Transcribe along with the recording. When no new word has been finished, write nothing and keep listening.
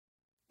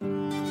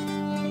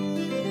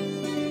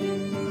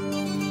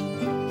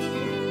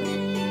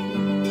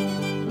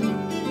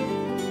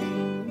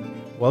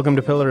Welcome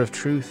to Pillar of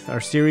Truth. Our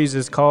series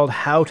is called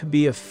How to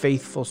Be a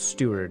Faithful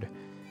Steward.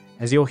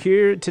 As you'll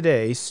hear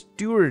today,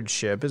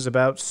 stewardship is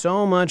about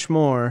so much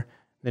more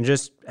than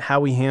just how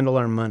we handle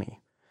our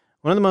money.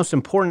 One of the most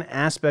important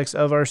aspects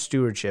of our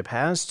stewardship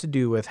has to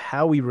do with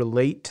how we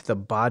relate to the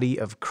body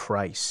of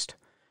Christ.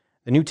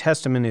 The New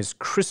Testament is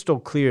crystal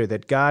clear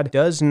that God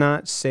does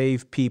not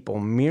save people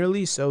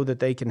merely so that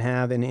they can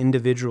have an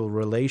individual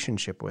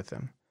relationship with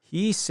Him.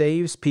 He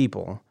saves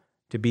people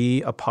to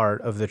be a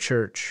part of the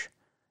church,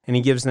 and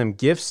He gives them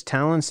gifts,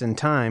 talents, and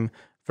time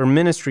for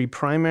ministry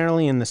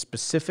primarily in the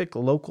specific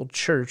local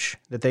church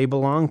that they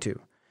belong to.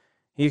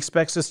 He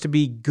expects us to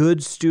be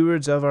good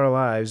stewards of our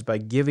lives by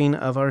giving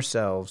of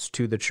ourselves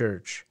to the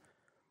church.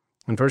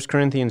 In 1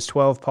 Corinthians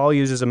 12, Paul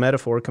uses a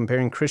metaphor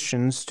comparing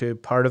Christians to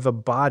part of a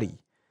body.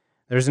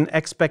 There's an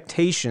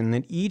expectation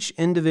that each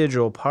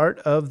individual part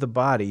of the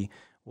body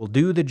will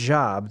do the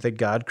job that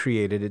God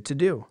created it to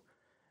do.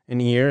 An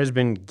ear has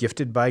been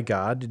gifted by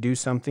God to do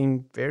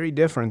something very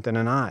different than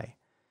an eye.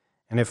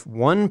 And if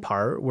one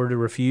part were to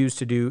refuse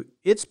to do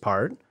its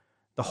part,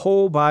 the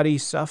whole body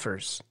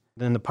suffers.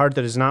 Then the part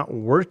that is not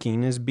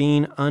working is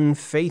being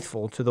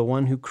unfaithful to the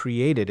one who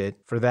created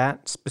it for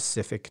that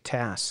specific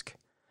task.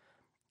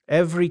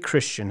 Every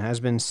Christian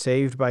has been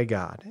saved by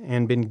God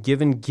and been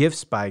given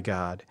gifts by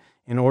God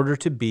in order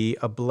to be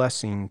a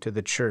blessing to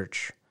the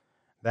church.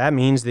 That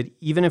means that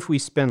even if we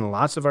spend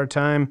lots of our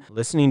time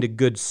listening to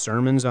good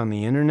sermons on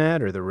the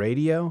internet or the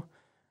radio,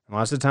 and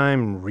lots of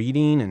time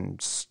reading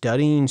and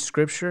studying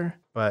Scripture,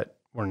 but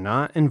we're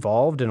not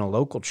involved in a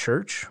local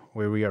church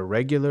where we are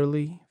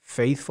regularly,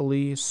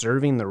 faithfully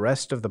serving the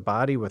rest of the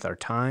body with our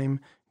time,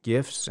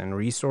 gifts, and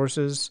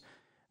resources,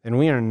 then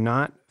we are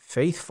not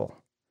faithful.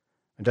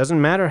 It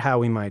doesn't matter how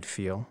we might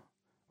feel.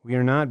 We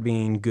are not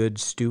being good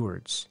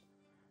stewards.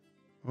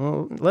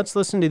 Well, let's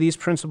listen to these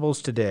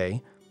principles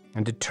today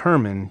and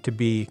determine to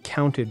be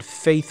counted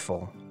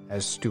faithful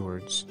as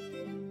stewards.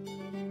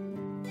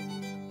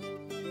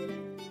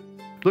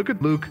 Look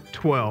at Luke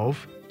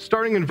 12,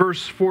 starting in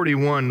verse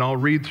 41. I'll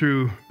read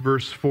through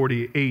verse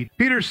 48.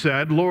 Peter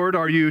said, "Lord,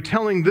 are you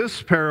telling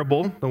this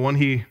parable," the one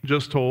he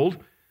just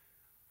told,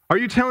 "are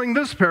you telling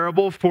this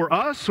parable for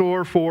us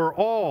or for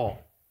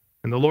all?"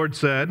 And the Lord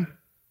said,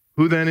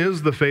 "Who then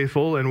is the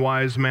faithful and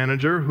wise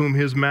manager whom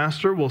his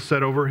master will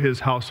set over his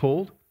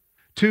household,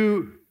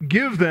 to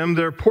give them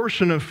their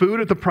portion of food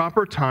at the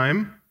proper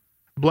time?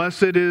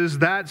 Blessed is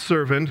that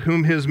servant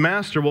whom his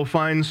master will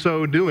find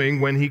so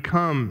doing when he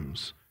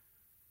comes.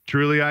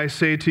 Truly I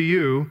say to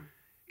you,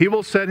 he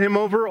will set him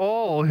over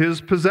all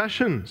his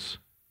possessions.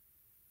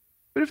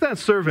 But if that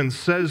servant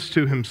says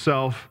to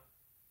himself,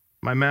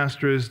 'My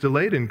master is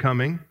delayed in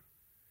coming,'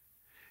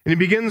 and he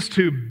begins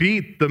to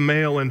beat the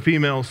male and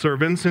female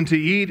servants, and to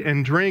eat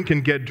and drink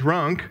and get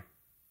drunk,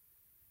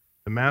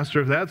 the master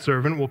of that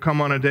servant will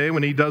come on a day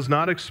when he does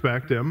not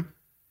expect him,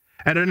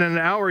 and in an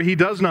hour he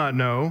does not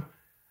know,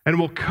 and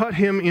will cut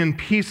him in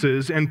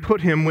pieces and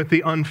put him with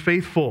the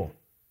unfaithful.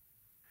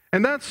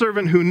 And that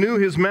servant who knew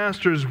his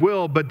master's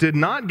will but did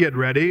not get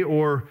ready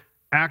or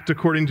act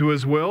according to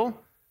his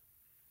will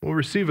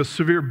receive a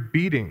severe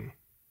beating.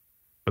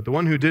 But the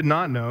one who did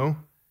not know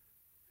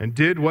and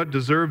did what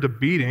deserved a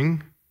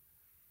beating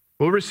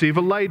will receive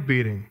a light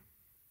beating.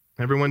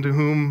 Everyone to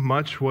whom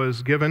much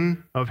was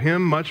given, of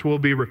him much will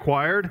be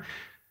required,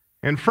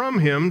 and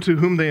from him to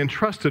whom they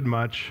entrusted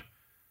much,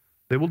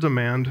 they will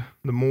demand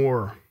the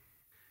more."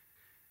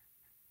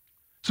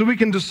 So we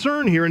can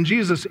discern here in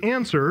Jesus'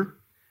 answer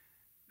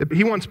that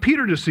he wants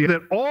Peter to see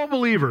that all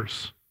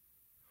believers,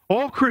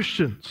 all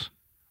Christians,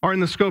 are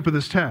in the scope of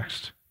this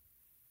text.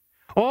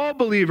 All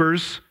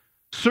believers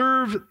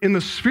serve in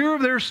the sphere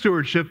of their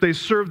stewardship. They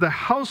serve the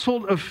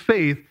household of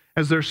faith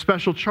as their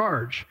special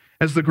charge,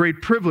 as the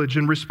great privilege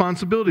and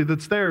responsibility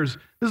that's theirs.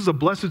 This is a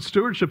blessed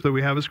stewardship that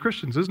we have as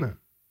Christians, isn't it?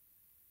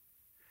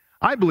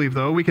 I believe,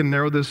 though, we can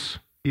narrow this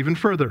even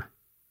further,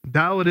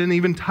 dial it in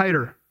even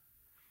tighter.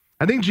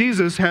 I think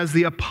Jesus has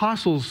the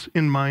apostles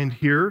in mind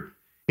here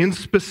in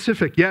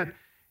specific, yet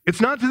it's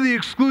not to the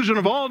exclusion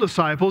of all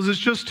disciples, it's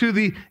just to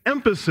the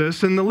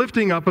emphasis and the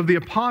lifting up of the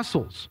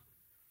apostles.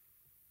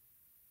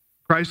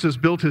 Christ has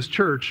built his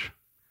church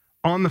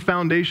on the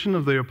foundation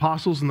of the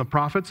apostles and the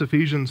prophets,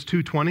 Ephesians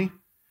 2:20.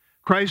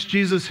 Christ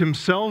Jesus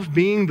himself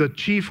being the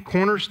chief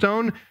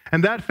cornerstone,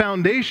 and that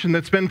foundation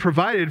that's been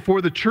provided for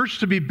the church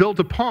to be built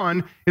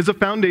upon is a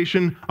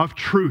foundation of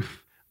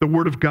truth, the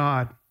Word of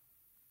God.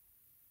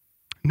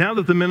 Now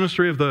that the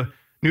ministry of the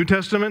New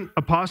Testament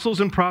apostles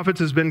and prophets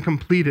has been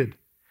completed,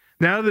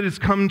 now that it's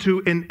come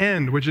to an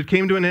end, which it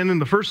came to an end in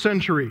the first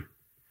century,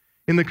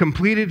 in the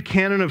completed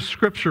canon of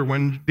Scripture,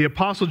 when the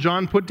Apostle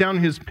John put down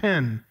his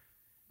pen,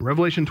 in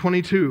Revelation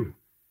 22,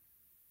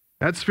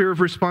 that sphere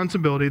of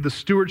responsibility, the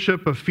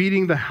stewardship of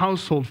feeding the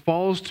household,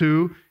 falls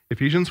to,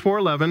 Ephesians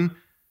 4:11,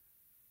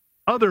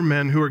 other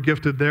men who are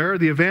gifted there,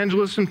 the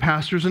evangelists and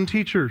pastors and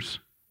teachers.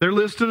 They're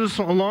listed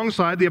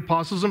alongside the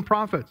apostles and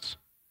prophets.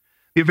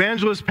 The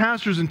evangelists,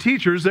 pastors, and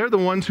teachers, they're the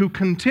ones who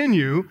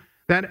continue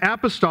that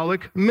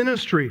apostolic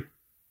ministry.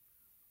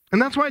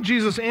 And that's why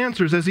Jesus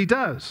answers as he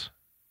does.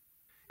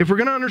 If we're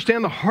going to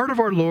understand the heart of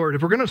our Lord,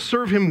 if we're going to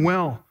serve him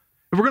well,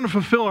 if we're going to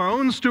fulfill our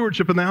own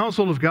stewardship in the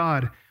household of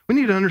God, we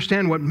need to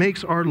understand what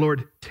makes our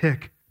Lord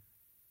tick.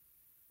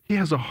 He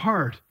has a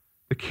heart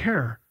to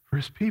care for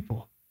his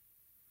people.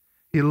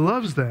 He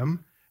loves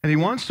them, and he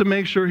wants to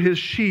make sure his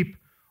sheep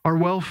are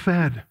well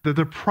fed, that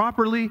they're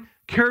properly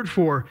cared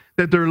for,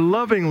 that they're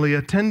lovingly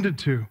attended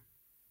to.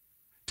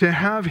 To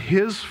have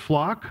his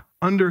flock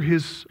under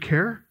his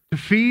care, to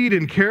feed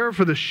and care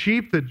for the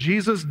sheep that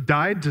Jesus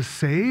died to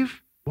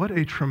save, what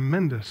a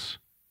tremendous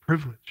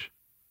privilege.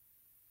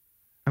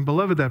 And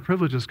beloved, that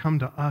privilege has come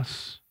to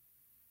us.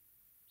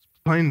 It's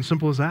plain and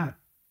simple as that.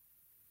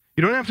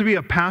 You don't have to be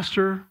a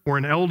pastor or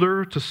an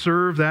elder to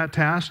serve that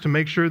task, to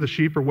make sure the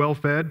sheep are well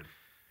fed.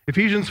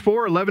 Ephesians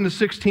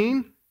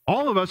 4:11-16,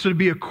 all of us are to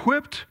be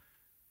equipped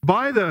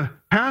by the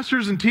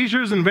pastors and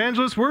teachers and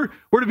evangelists. We're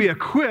to be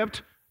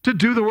equipped to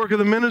do the work of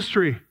the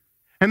ministry.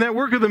 And that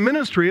work of the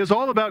ministry is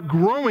all about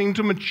growing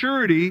to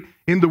maturity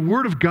in the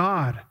Word of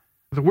God.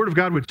 The Word of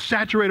God would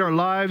saturate our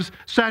lives,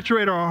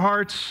 saturate our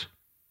hearts.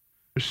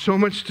 There's so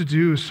much to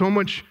do, so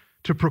much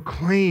to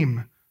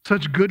proclaim,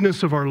 such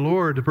goodness of our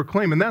Lord to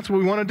proclaim. And that's what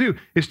we want to do,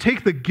 is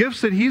take the gifts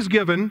that he's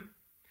given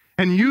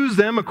and use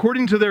them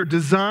according to their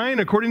design,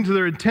 according to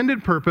their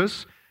intended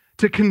purpose,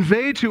 to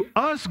convey to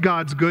us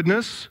God's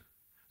goodness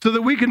so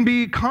that we can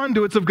be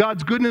conduits of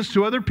God's goodness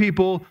to other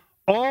people,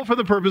 all for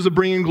the purpose of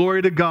bringing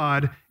glory to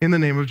God in the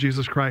name of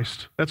Jesus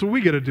Christ. That's what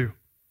we get to do.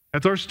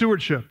 That's our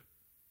stewardship.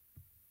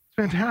 It's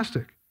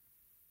fantastic.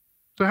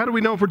 So how do we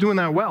know if we're doing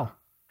that well?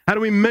 How do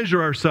we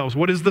measure ourselves?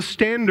 What is the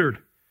standard?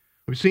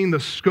 We've seen the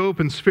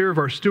scope and sphere of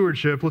our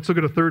stewardship. Let's look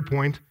at a third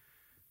point.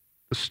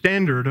 The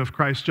standard of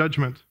Christ's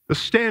judgment. The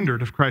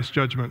standard of Christ's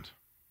judgment.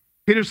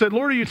 Peter said,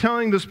 Lord, are you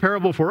telling this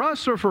parable for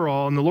us or for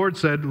all? And the Lord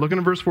said, looking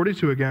at verse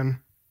 42 again,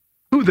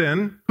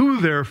 who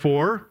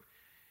therefore,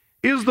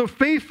 is the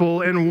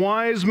faithful and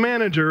wise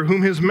manager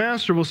whom his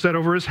master will set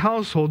over his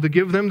household to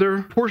give them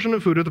their portion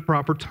of food at the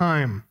proper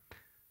time?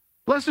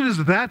 Blessed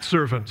is that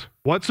servant.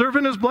 What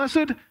servant is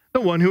blessed? The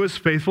one who is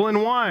faithful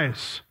and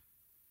wise.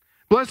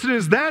 Blessed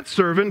is that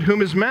servant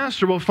whom his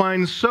master will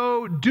find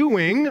so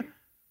doing.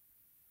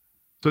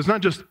 So it's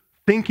not just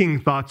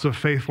thinking thoughts of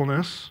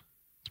faithfulness.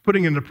 It's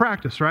putting it into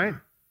practice, right?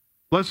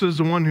 Blessed is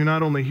the one who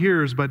not only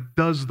hears, but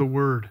does the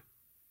word.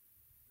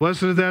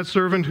 Blessed is that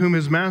servant whom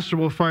his master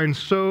will find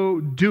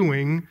so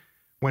doing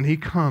when he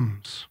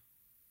comes.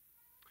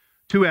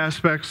 Two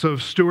aspects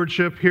of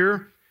stewardship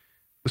here.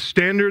 The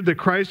standard that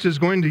Christ is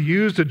going to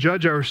use to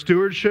judge our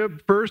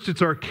stewardship. First,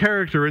 it's our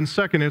character, and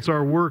second, it's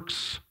our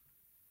works.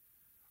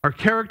 Our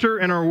character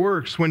and our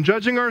works. When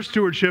judging our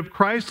stewardship,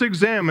 Christ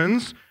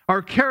examines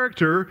our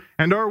character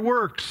and our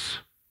works.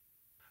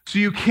 So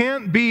you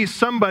can't be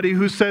somebody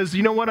who says,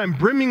 you know what, I'm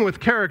brimming with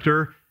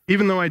character,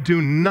 even though I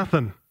do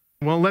nothing.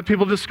 Well, let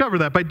people discover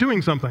that by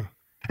doing something.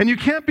 And you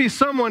can't be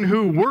someone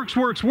who works,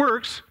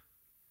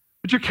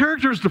 but your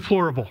character is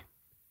deplorable.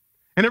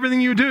 And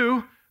everything you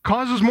do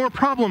causes more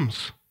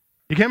problems.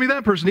 You can't be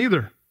that person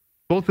either.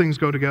 Both things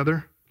go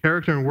together,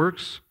 character and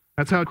works.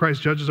 That's how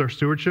Christ judges our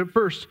stewardship.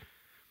 First,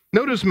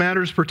 notice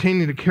matters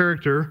pertaining to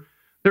character.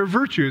 They're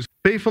virtues,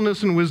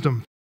 faithfulness and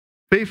wisdom.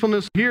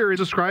 Faithfulness here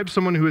describes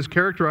someone who is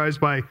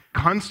characterized by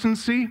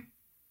constancy.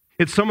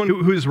 It's someone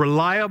who is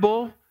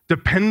reliable,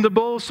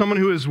 dependable, someone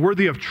who is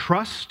worthy of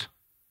trust.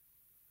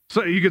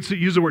 So you could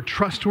use the word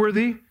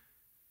trustworthy.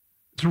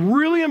 It's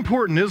really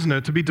important, isn't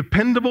it, to be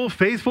dependable,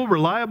 faithful,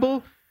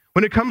 reliable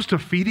when it comes to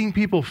feeding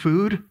people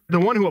food. The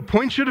one who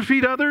appoints you to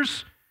feed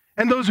others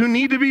and those who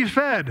need to be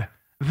fed.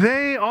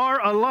 They are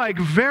alike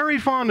very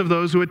fond of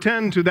those who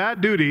attend to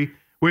that duty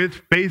with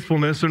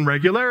faithfulness and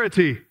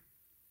regularity.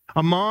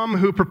 A mom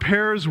who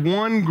prepares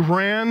one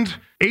grand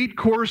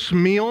 8-course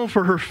meal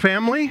for her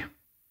family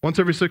once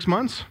every 6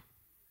 months,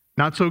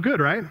 not so good,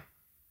 right?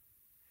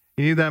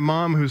 You need that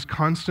mom who's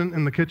constant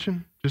in the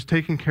kitchen, just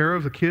taking care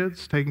of the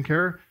kids, taking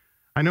care.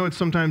 I know it's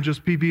sometimes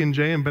just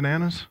PB&J and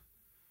bananas,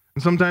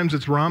 and sometimes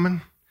it's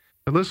ramen.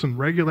 But listen,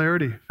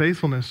 regularity,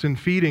 faithfulness in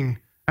feeding,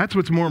 that's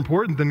what's more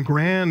important than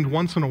grand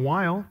once in a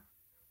while.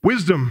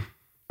 Wisdom.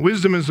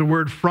 Wisdom is the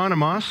word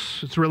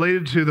phronimos. It's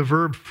related to the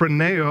verb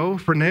phroneo.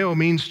 Phroneo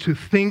means to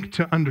think,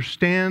 to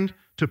understand,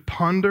 to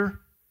ponder.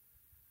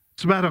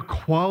 It's about a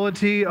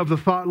quality of the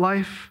thought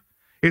life.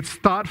 It's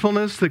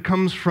thoughtfulness that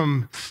comes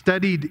from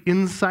studied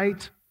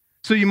insight.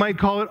 So you might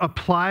call it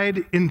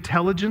applied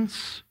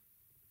intelligence.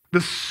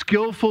 The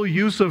skillful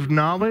use of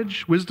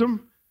knowledge,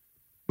 wisdom,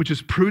 which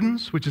is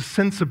prudence, which is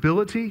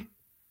sensibility.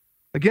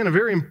 Again, a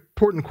very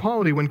important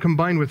quality when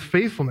combined with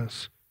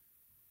faithfulness.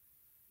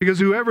 Because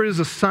whoever is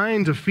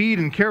assigned to feed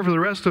and care for the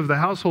rest of the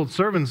household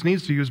servants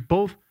needs to use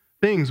both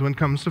things when it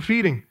comes to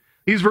feeding.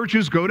 These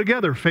virtues go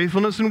together,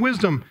 faithfulness and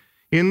wisdom,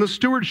 in the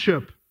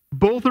stewardship.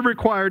 Both are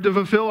required to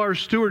fulfill our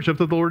stewardship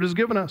that the Lord has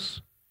given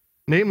us,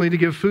 namely to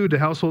give food to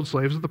household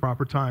slaves at the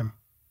proper time.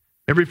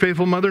 Every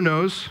faithful mother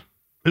knows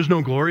there's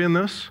no glory in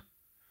this.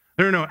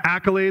 There are no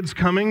accolades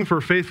coming for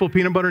faithful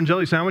peanut butter and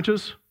jelly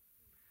sandwiches.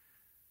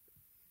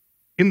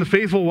 In the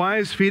faithful,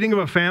 wise feeding of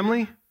a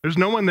family, There's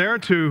no one there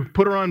to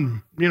put her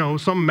on,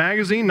 some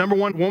magazine, number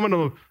one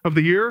woman of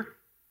the year.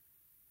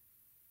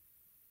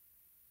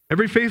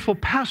 Every faithful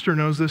pastor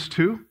knows this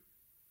too,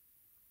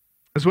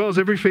 as well as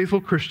every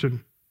faithful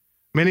Christian,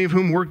 many of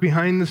whom work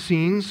behind the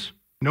scenes.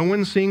 No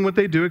one's seeing what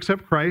they do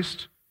except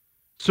Christ,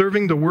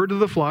 serving the word of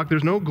the flock.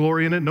 There's no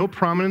glory in it, no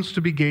prominence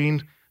to be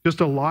gained,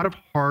 just a lot of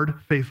hard,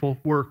 faithful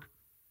work,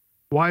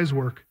 wise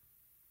work.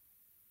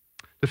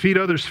 To feed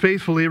others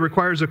faithfully, it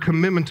requires a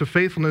commitment to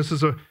faithfulness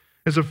as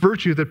a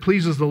virtue that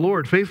pleases the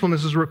Lord.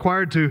 Faithfulness is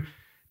required to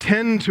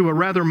tend to a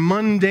rather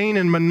mundane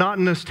and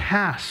monotonous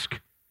task.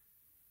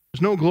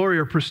 There's no glory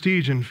or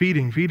prestige in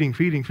feeding.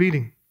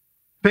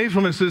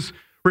 Faithfulness is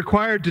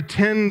required to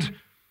tend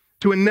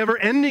to a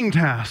never-ending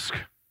task.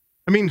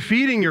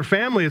 Feeding your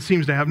family, it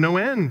seems to have no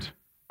end.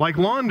 Like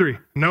laundry,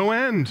 no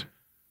end.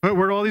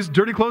 Where'd all these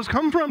dirty clothes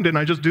come from? Didn't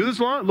I just do this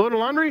load of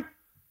laundry?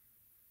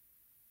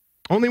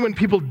 Only when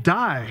people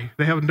die,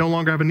 they no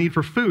longer have a need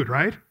for food,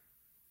 right?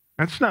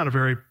 That's not a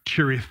very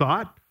cheery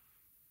thought.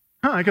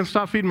 I can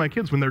stop feeding my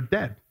kids when they're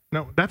dead.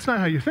 No, that's not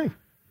how you think.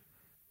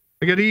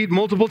 I got to eat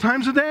multiple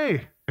times a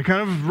day. I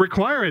kind of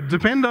require it,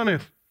 depend on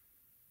it.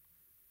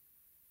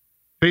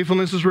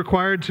 Faithfulness is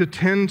required to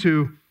tend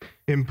to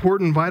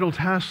important, vital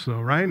tasks,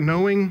 though, right?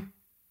 Knowing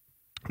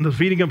the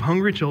feeding of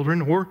hungry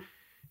children, or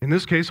in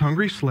this case,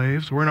 hungry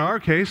slaves, or in our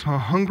case, a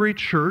hungry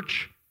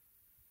church.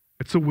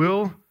 It's the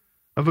will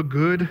of a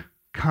good,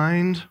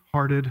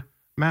 kind-hearted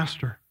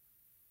master.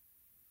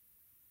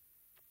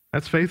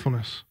 That's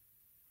faithfulness.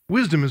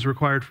 Wisdom is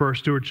required for our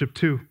stewardship,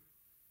 too.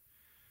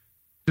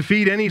 To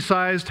feed any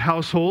sized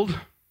household,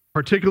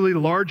 particularly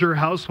larger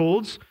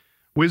households,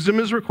 wisdom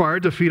is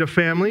required to feed a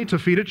family, to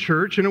feed a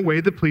church in a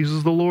way that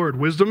pleases the Lord.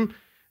 Wisdom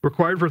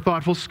required for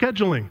thoughtful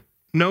scheduling.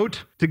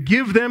 Note, to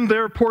give them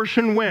their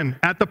portion when?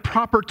 At the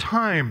proper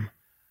time.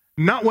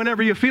 Not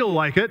whenever you feel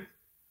like it.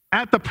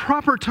 At the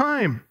proper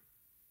time.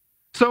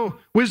 So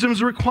wisdom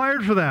is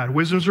required for that.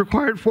 Wisdom is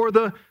required for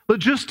the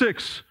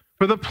logistics,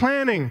 for the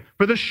planning,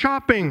 for the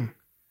shopping.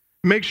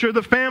 Make sure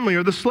the family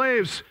or the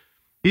slaves,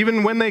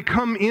 even when they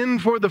come in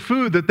for the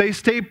food, that they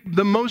stay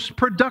the most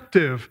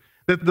productive,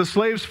 that the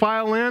slaves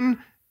file in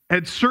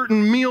at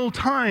certain meal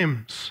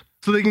times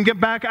so they can get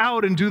back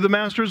out and do the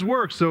master's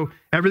work, so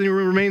everything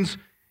remains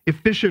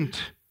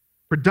efficient,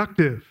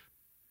 productive.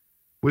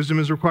 Wisdom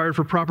is required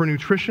for proper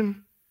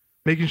nutrition,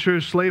 making sure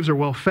slaves are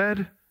well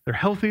fed, they're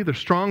healthy, they're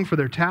strong for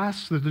their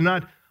tasks, that they're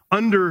not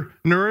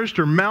undernourished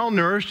or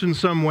malnourished in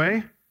some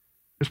way.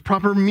 There's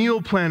proper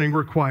meal planning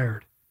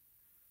required.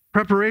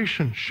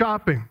 Preparation,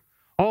 shopping,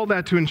 all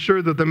that to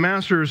ensure that the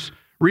master's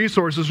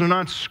resources are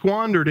not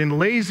squandered in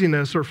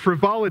laziness or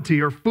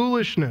frivolity or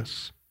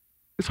foolishness.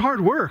 It's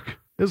hard work,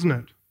 isn't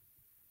it?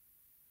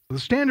 The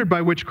standard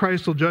by which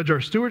Christ will judge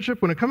our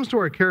stewardship, when it comes to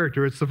our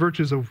character, it's the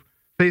virtues of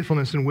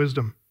faithfulness and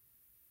wisdom.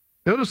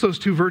 Notice those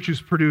two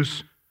virtues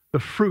produce the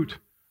fruit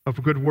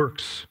of good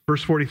works.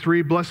 Verse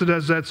 43, blessed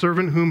is that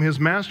servant whom his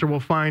master will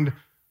find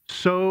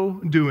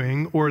so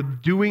doing, or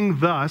doing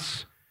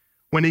thus,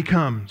 when he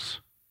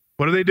comes.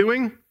 What are they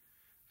doing?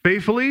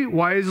 Faithfully,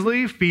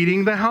 wisely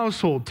feeding the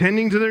household,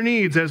 tending to their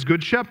needs as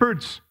good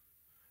shepherds.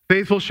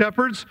 Faithful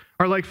shepherds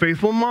are like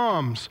faithful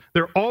moms.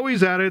 They're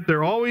always at it.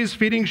 They're always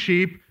feeding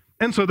sheep,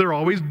 and so they're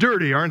always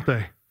dirty, aren't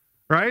they?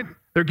 Right?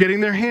 They're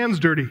getting their hands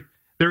dirty.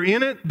 They're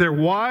in it. They're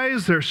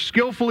wise. They're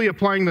skillfully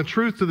applying the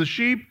truth to the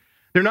sheep.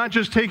 They're not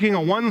just taking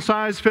a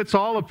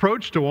one-size-fits-all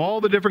approach to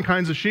all the different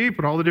kinds of sheep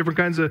and all the different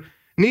kinds of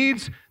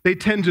needs. They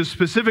tend to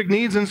specific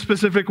needs in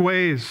specific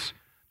ways.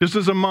 Just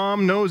as a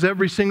mom knows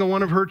every single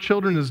one of her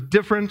children is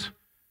different,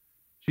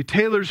 she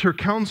tailors her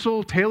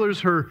counsel,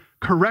 tailors her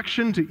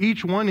correction to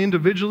each one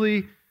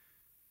individually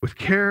with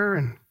care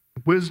and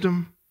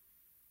wisdom.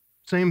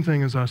 Same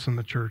thing as us in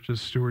the church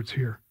as stewards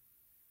here.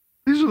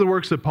 These are the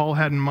works that Paul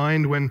had in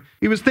mind when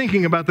he was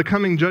thinking about the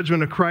coming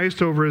judgment of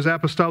Christ over his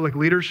apostolic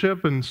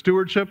leadership and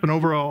stewardship and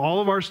over all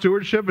of our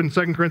stewardship in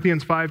 2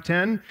 Corinthians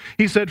 5:10.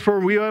 He said, for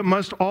we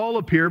must all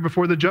appear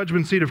before the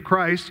judgment seat of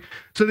Christ,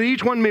 so that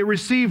each one may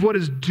receive what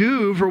is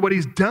due for what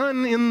he's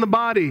done in the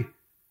body,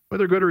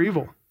 whether good or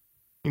evil.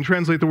 You can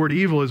translate the word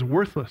evil as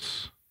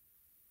worthless,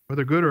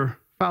 whether good or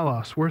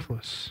phalos,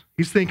 worthless.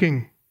 He's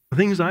thinking, the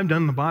things I've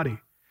done in the body,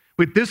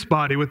 with this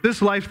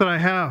life that I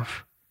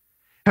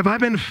have I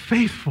been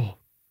faithful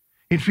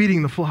in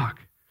feeding the flock?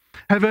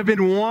 Have I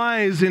been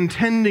wise in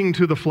tending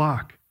to the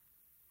flock?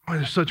 Boy,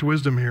 there's such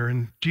wisdom here.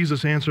 And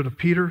Jesus' answer to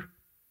Peter,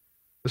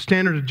 the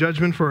standard of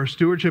judgment for our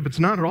stewardship, it's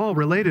not at all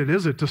related,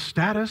 is it, to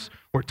status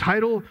or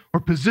title or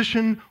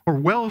position or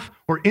wealth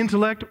or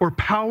intellect or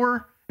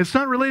power? It's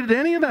not related to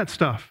any of that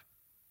stuff.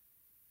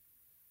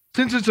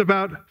 Since it's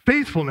about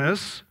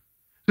faithfulness,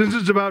 since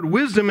it's about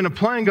wisdom and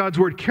applying God's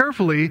word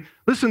carefully,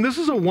 listen, this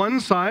is a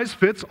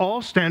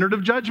one-size-fits-all standard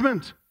of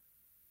judgment.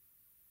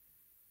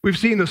 We've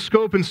seen the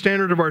scope and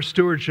standard of our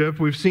stewardship.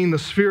 We've seen the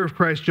sphere of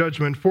Christ's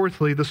judgment.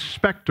 Fourthly, the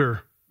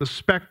specter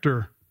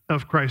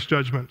of Christ's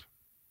judgment.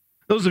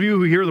 Those of you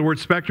who hear the word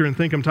specter and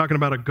think I'm talking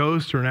about a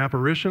ghost or an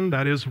apparition,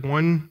 that is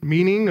one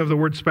meaning of the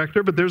word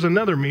specter, but there's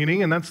another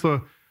meaning, and that's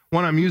the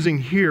one I'm using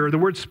here. The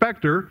word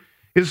specter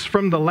is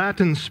from the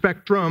Latin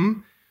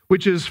spectrum,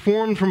 which is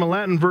formed from a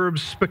Latin verb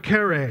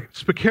specere.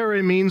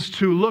 Specere means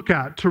to look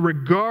at, to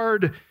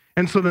regard,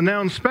 and so the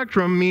noun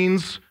spectrum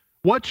means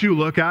what you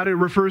look at. It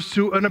refers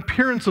to an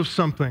appearance of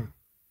something.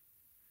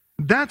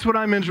 That's what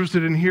I'm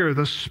interested in here.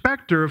 The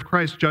specter of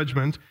Christ's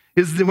judgment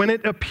is when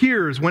it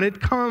appears, when it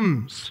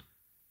comes.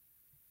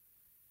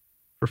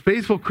 For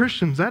faithful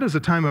Christians, that is a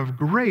time of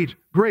great,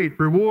 great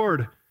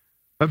reward,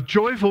 of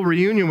joyful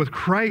reunion with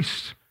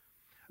Christ,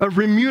 of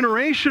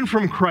remuneration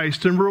from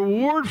Christ and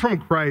reward from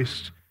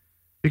Christ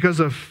because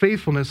of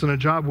faithfulness and a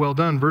job well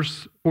done.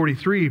 Verse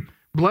 43,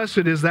 blessed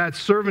is that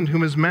servant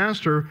whom his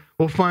master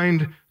will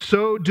find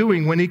so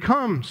doing when he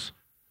comes.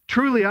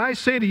 Truly, I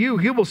say to you,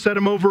 he will set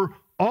him over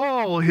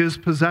all his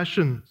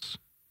possessions.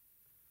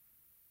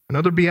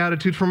 Another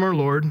beatitude from our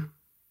Lord.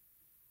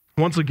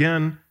 Once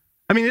again,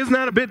 isn't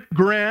that a bit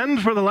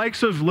grand for the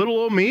likes of little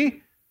old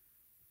me?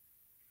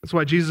 That's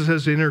why Jesus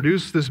has to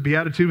introduce this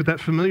beatitude with that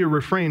familiar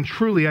refrain,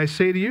 truly, I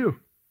say to you.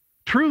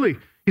 Truly.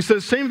 He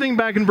says same thing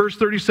back in verse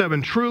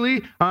 37.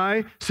 Truly,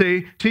 I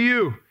say to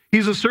you.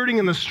 He's asserting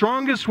in the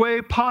strongest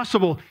way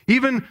possible,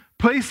 even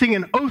placing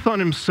an oath on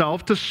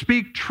himself to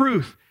speak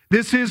truth.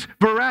 This is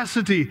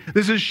veracity.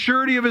 This is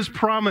surety of his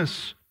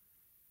promise.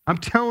 I'm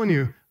telling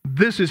you,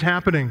 this is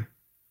happening.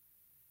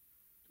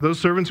 Those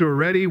servants who are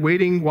ready,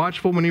 waiting,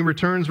 watchful when he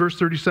returns, verse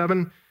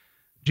 37,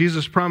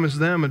 Jesus promised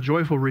them a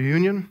joyful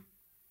reunion,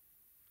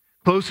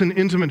 close and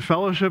intimate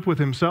fellowship with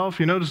himself.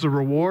 You notice the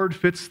reward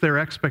fits their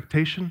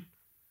expectation.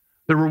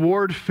 The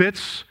reward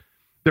fits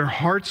their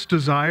heart's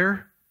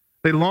desire.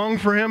 They long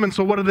for him, and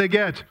so what do they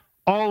get?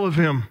 All of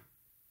him.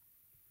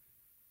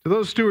 To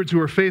those stewards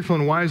who are faithful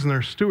and wise in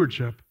their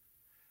stewardship,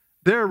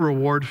 their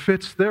reward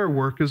fits their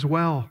work as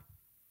well.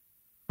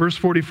 Verse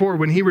 44,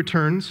 when he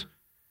returns,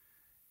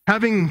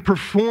 having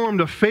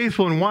performed a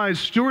faithful and wise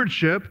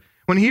stewardship,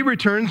 when he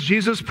returns,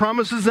 Jesus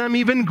promises them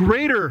even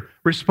greater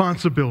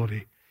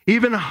responsibility,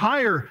 even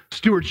higher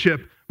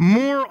stewardship,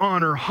 more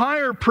honor,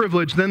 higher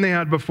privilege than they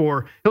had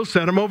before. He'll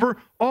set them over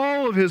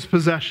all of his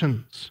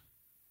possessions.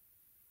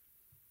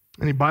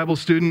 Any Bible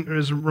student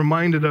is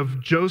reminded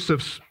of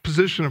Joseph's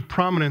position of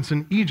prominence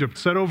in Egypt,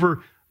 set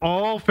over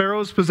all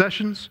Pharaoh's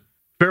possessions.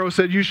 Pharaoh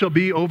said, you shall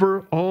be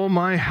over all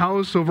my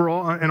house,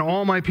 and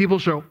all my people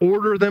shall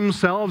order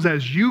themselves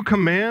as you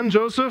command,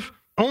 Joseph.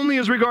 Only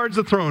as regards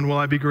the throne will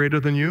I be greater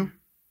than you.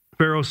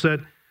 Pharaoh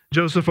set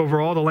Joseph over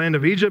all the land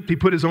of Egypt. He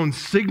put his own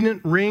signet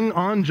ring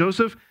on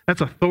Joseph.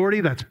 That's authority,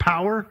 that's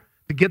power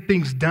to get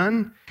things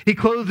done. He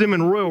clothed him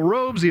in royal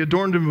robes. He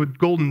adorned him with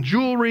golden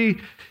jewelry.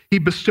 He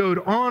bestowed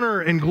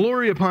honor and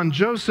glory upon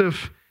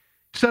Joseph,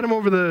 set him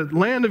over the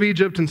land of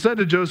Egypt, and said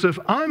to Joseph,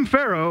 I'm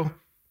Pharaoh,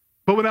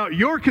 but without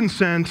your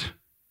consent,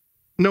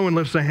 no one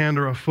lifts a hand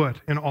or a foot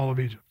in all of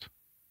Egypt.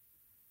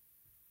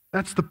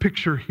 That's the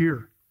picture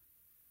here.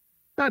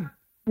 Not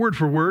word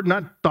for word,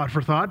 not thought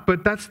for thought,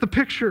 but that's the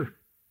picture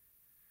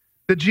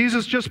that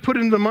Jesus just put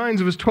into the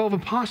minds of his 12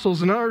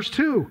 apostles and ours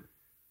too.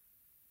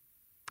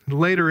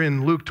 Later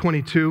in Luke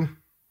 22,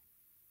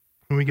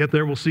 when we get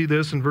there, we'll see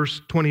this in verse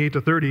 28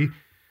 to 30.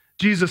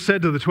 Jesus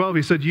said to the 12,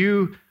 he said,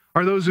 you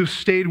are those who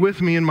stayed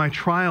with me in my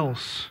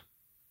trials.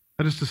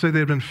 That is to say, they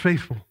have been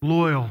faithful,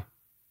 loyal.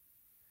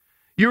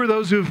 You are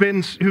those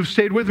who've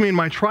stayed with me in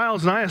my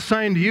trials, and I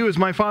assigned to you, as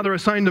my Father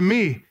assigned to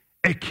me,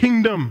 a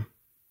kingdom,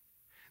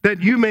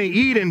 that you may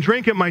eat and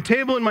drink at my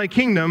table in my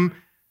kingdom.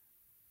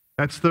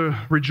 That's the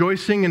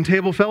rejoicing and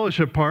table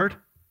fellowship part.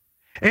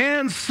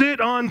 And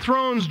sit on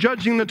thrones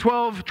judging the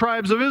 12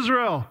 tribes of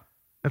Israel.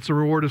 That's the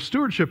reward of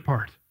stewardship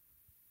part.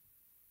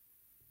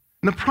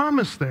 And the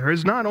promise there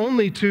is not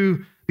only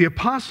to the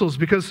apostles,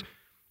 because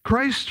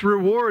Christ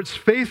rewards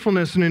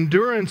faithfulness and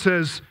endurance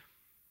as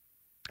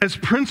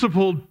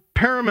principled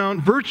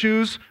paramount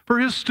virtues for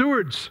his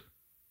stewards.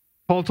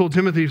 Paul told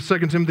Timothy, 2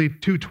 Timothy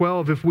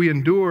 2:12, if we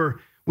endure,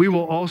 we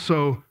will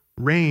also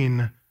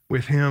reign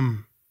with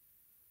him.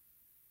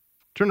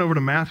 Turn over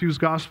to Matthew's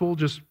gospel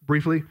just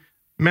briefly.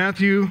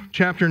 Matthew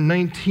chapter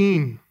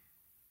 19,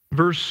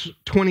 verse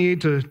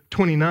 28 to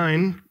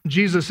 29.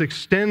 Jesus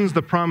extends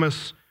the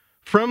promise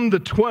from the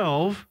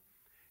 12.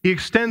 He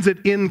extends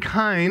it in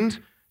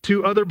kind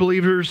to other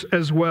believers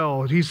as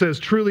well. He says,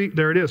 truly,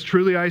 there it is,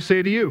 truly I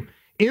say to you,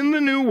 in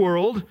the new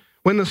world,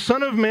 when the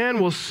Son of Man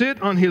will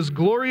sit on his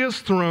glorious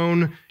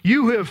throne,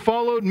 you who have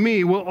followed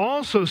me will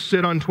also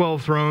sit on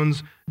 12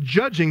 thrones,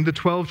 judging the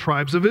 12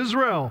 tribes of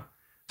Israel.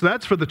 So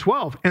that's for the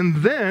 12. And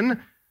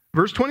then,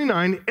 verse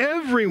 29,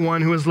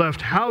 everyone who has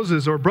left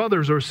houses or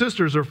brothers or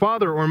sisters or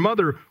father or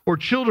mother or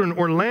children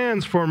or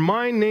lands for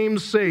my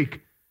name's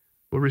sake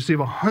will receive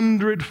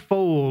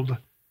 100-fold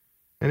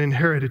and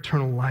inherit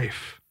eternal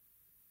life.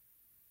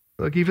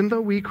 Look, even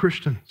though we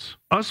Christians,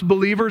 us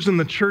believers in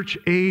the church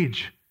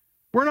age,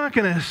 we're not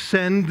going to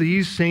ascend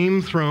these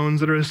same thrones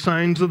that are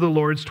assigned to the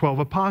Lord's 12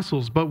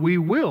 apostles, but we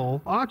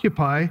will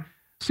occupy,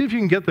 see if you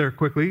can get there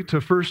quickly, to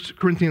 1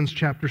 Corinthians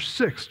chapter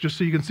 6, just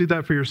so you can see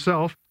that for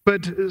yourself.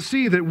 But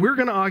see that we're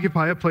going to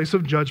occupy a place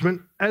of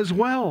judgment as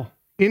well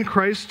in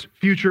Christ's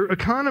future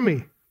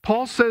economy.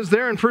 Paul says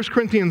there in 1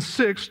 Corinthians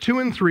 6, 2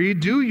 and 3,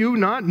 do you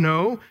not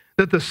know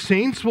that the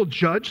saints will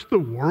judge the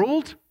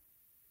world?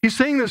 He's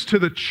saying this to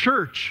the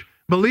church,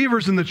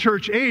 believers in the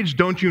church age.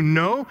 Don't you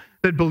know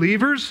that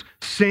believers,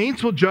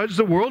 saints, will judge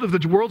the world? If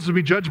the world's to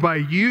be judged by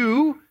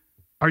you,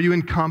 are you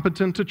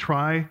incompetent to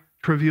try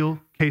trivial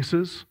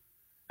cases?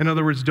 In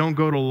other words, don't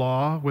go to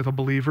law with a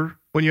believer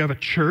when you have a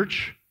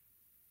church.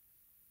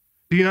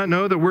 Do you not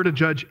know that we're to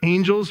judge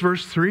angels,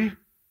 verse 3?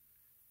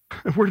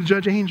 We're to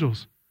judge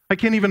angels. I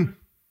can't even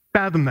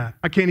fathom that.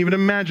 I can't even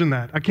imagine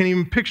that. I can't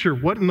even picture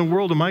what in the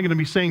world am I going to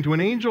be saying to an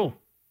angel?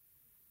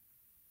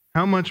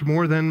 How much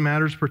more then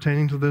matters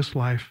pertaining to this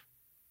life?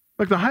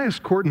 Like the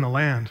highest court in the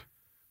land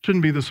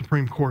shouldn't be the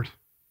Supreme Court.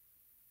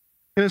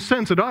 In a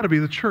sense, it ought to be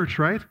the church,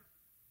 right?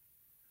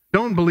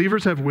 Don't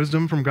believers have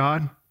wisdom from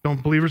God?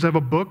 Don't believers have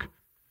a book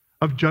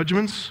of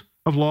judgments,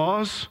 of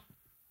laws,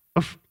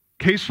 of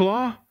case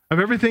law, of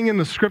everything in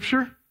the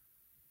Scripture?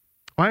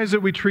 Why is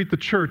it we treat the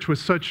church with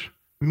such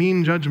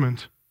mean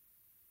judgment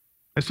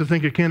as to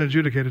think it can't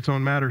adjudicate its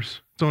own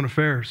matters, its own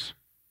affairs?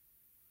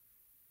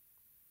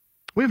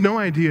 We have no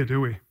idea,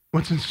 do we,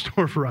 what's in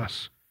store for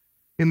us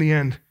in the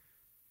end.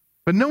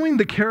 But knowing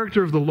the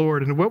character of the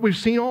Lord and what we've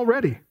seen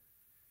already,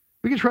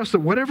 we can trust that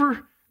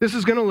whatever this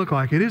is going to look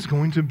like, it is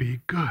going to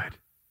be good.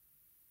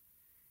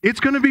 It's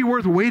going to be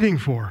worth waiting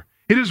for.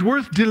 It is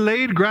worth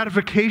delayed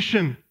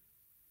gratification.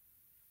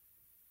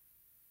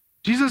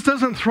 Jesus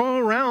doesn't throw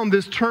around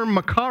this term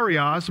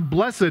makarios,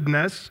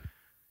 blessedness,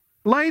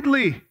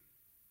 lightly,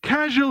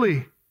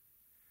 casually.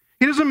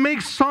 He doesn't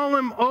make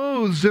solemn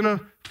oaths in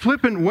a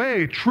flippant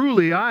way.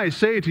 Truly, I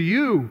say to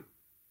you.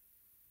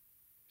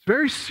 It's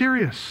very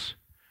serious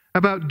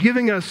about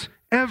giving us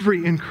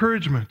every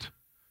encouragement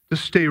to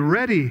stay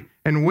ready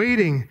and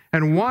waiting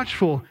and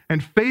watchful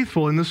and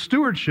faithful in the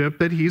stewardship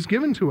that he's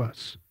given to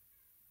us.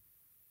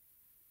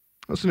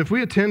 Listen, if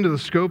we attend to the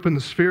scope and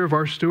the sphere of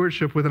our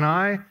stewardship with an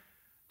eye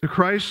to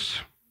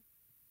Christ,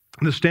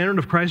 the standard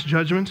of Christ's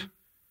judgment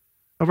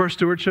of our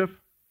stewardship,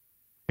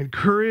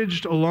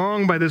 encouraged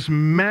along by this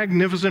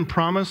magnificent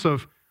promise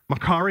of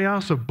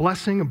makarios, of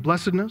blessing, of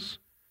blessedness,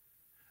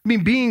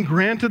 being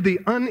granted the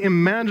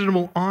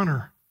unimaginable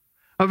honor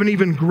of an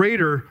even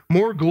greater,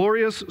 more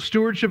glorious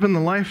stewardship in the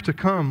life to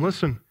come.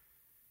 Listen,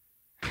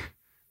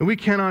 we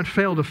cannot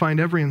fail to find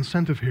every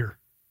incentive here,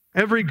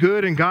 every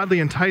good and godly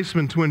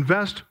enticement to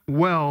invest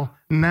well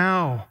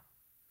now,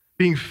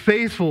 being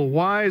faithful,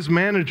 wise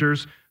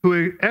managers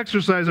who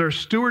exercise our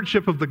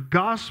stewardship of the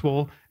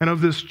gospel and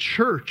of this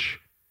church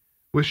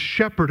with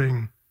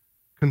shepherding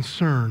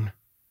concern.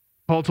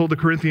 Paul told the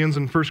Corinthians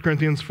in 1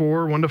 Corinthians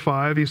 4,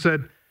 1-5, he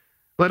said,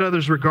 "Let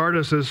others regard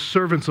us as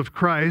servants of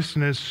Christ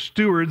and as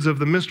stewards of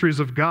the mysteries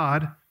of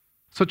God,"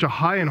 such a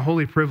high and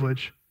holy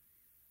privilege.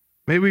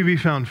 "May we be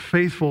found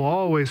faithful,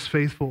 always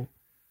faithful.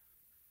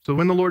 So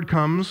when the Lord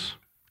comes,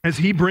 as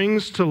he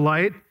brings to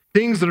light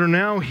things that are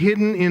now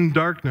hidden in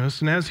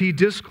darkness, and as he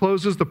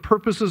discloses the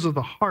purposes of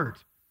the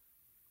heart,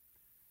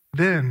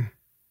 then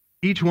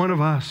each one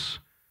of us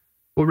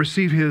will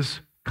receive his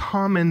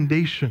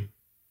commendation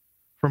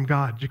from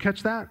God." Did you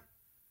catch that?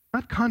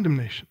 Not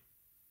condemnation.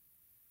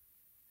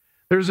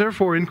 There is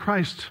therefore in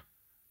Christ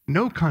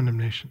no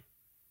condemnation,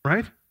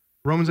 right?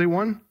 Romans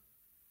 8:1.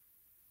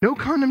 No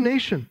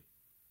condemnation.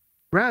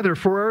 Rather,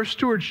 for our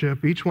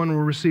stewardship, each one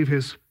will receive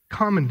his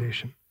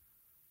commendation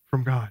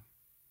from God.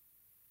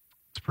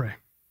 Let's pray.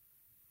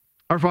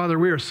 Our Father,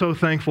 we are so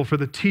thankful for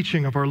the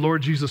teaching of our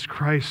Lord Jesus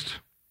Christ.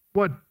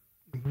 What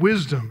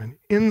wisdom and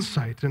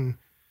insight and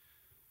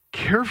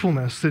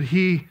carefulness that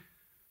he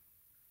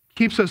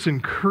keeps us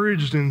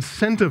encouraged and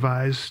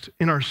incentivized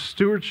in our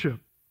stewardship.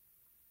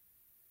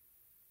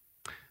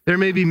 There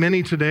may be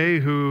many today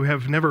who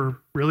have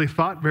never really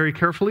thought very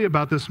carefully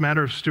about this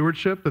matter of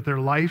stewardship, that their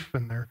life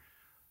and their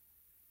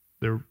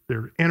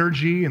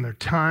energy and their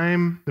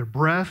time, their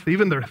breath,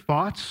 even their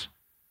thoughts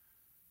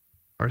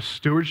are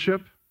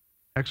stewardship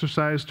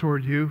exercised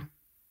toward you,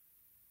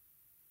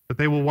 that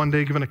they will one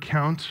day give an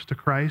account to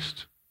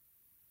Christ.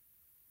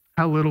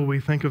 How little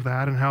we think of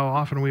that and how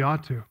often we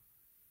ought to.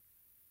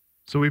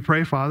 So we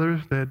pray, Father,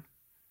 that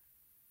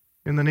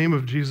in the name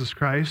of Jesus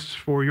Christ,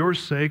 for your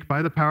sake,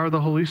 by the power of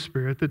the Holy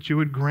Spirit, that you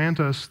would grant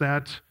us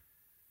that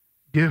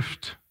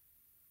gift,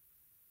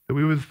 that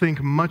we would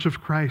think much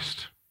of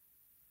Christ,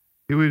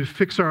 that we would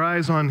fix our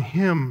eyes on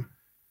him,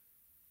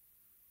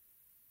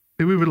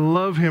 that we would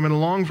love him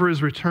and long for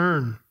his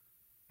return,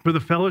 for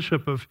the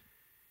fellowship of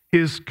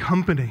his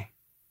company,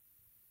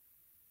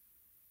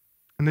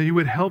 and that you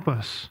would help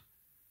us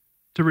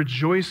to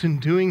rejoice in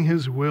doing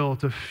his will,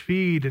 to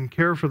feed and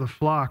care for the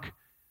flock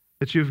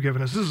that you've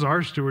given us. This is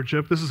our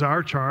stewardship. This is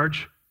our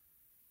charge.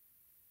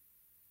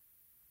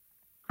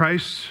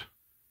 Christ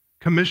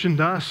commissioned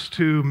us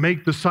to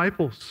make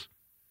disciples,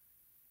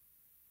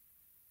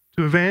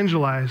 to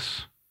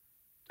evangelize,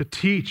 to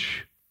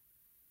teach.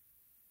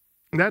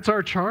 And that's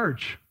our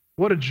charge.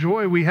 What a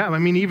joy we have. I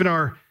mean, even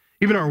our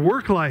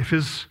work life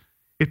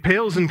it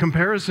pales in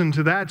comparison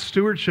to that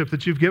stewardship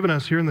that you've given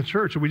us here in the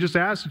church. And we just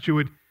ask that you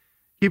would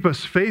keep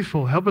us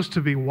faithful. Help us to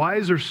be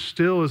wiser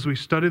still as we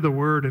study the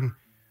word and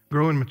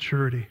grow in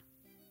maturity.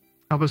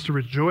 Help us to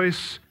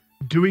rejoice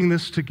doing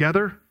this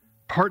together,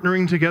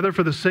 partnering together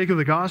for the sake of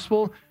the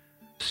gospel,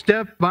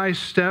 step by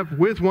step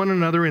with one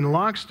another in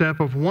lockstep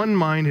of one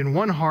mind, in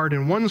one heart,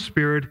 in one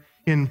spirit,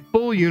 in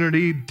full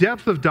unity,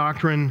 depth of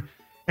doctrine,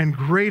 and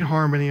great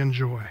harmony and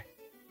joy.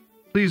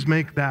 Please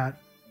make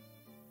that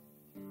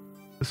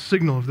the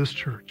signal of this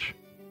church.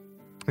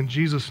 In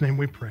Jesus' name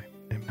we pray.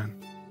 Amen.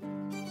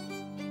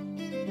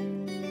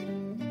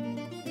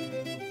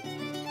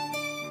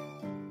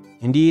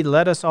 Indeed,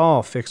 let us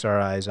all fix our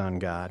eyes on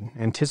God,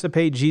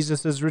 anticipate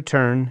Jesus'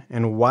 return,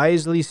 and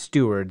wisely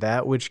steward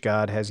that which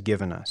God has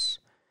given us.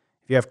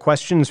 If you have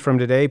questions from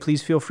today,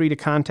 please feel free to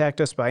contact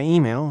us by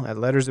email at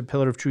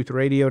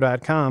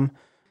letters@pillarofTruthradio.com.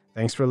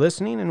 Thanks for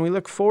listening, and we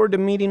look forward to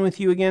meeting with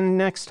you again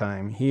next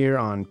time here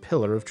on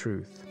Pillar of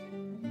Truth.